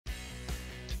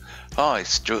Hi,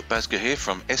 Stuart Basger here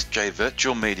from SJ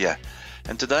Virtual Media,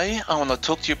 and today I want to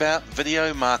talk to you about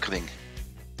video marketing.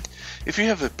 If you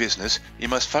have a business, you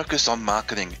must focus on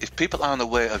marketing. If people aren't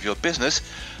aware of your business,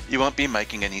 you won't be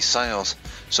making any sales.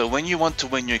 So when you want to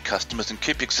win new customers and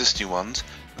keep existing ones,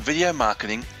 video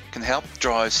marketing can help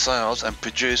drive sales and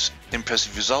produce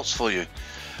impressive results for you.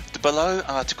 The below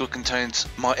article contains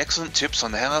my excellent tips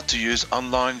on how to use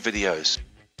online videos.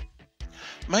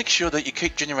 Make sure that you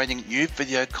keep generating new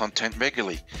video content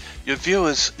regularly. Your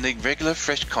viewers need regular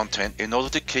fresh content in order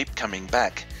to keep coming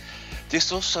back.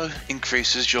 This also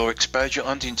increases your exposure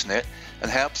on the internet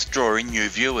and helps draw in new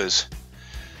viewers.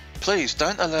 Please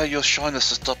don't allow your shyness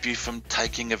to stop you from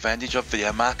taking advantage of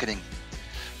video marketing.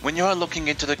 When you are looking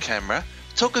into the camera,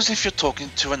 talk as if you're talking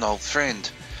to an old friend.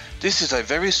 This is a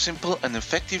very simple and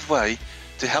effective way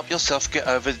to help yourself get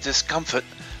over the discomfort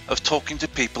of talking to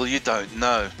people you don't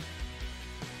know.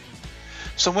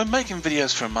 So when making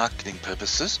videos for marketing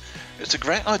purposes, it's a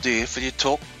great idea for you to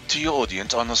talk to your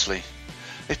audience honestly.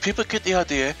 If people get the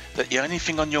idea that the only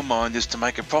thing on your mind is to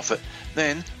make a profit,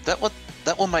 then that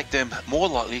will make them more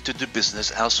likely to do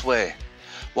business elsewhere.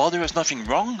 While there is nothing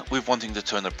wrong with wanting to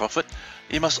turn a profit,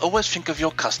 you must always think of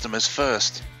your customers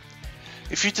first.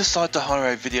 If you decide to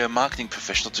hire a video marketing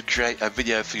professional to create a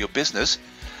video for your business,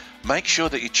 make sure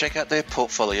that you check out their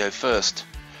portfolio first.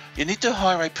 You need to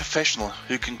hire a professional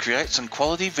who can create some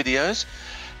quality videos,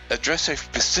 address a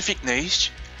specific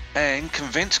niche, and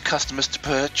convince customers to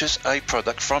purchase a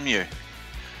product from you.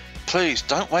 Please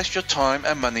don't waste your time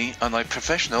and money on a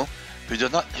professional who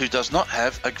does not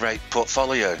have a great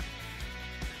portfolio.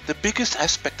 The biggest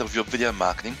aspect of your video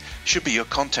marketing should be your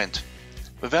content.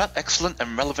 Without excellent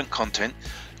and relevant content,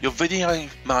 your video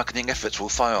marketing efforts will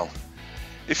fail.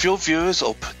 If your viewers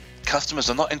or customers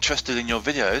are not interested in your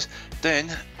videos,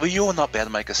 then you will not be able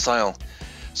to make a sale.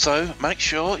 So make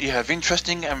sure you have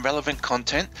interesting and relevant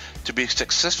content to be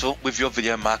successful with your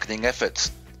video marketing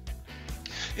efforts.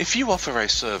 If you offer a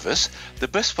service, the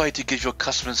best way to give your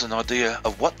customers an idea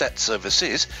of what that service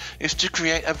is to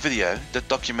create a video that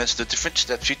documents the different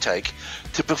steps you take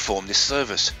to perform this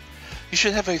service. You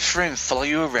should have a friend follow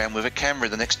you around with a camera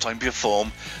the next time you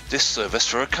perform this service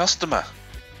for a customer.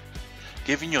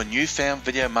 Given your newfound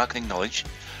video marketing knowledge,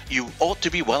 you ought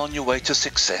to be well on your way to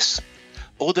success.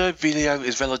 Although video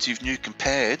is relatively new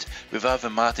compared with other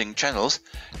marketing channels,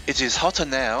 it is hotter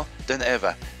now than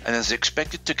ever and is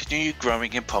expected to continue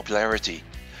growing in popularity.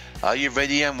 Are you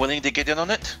ready and willing to get in on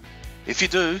it? If you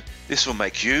do, this will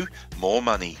make you more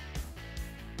money.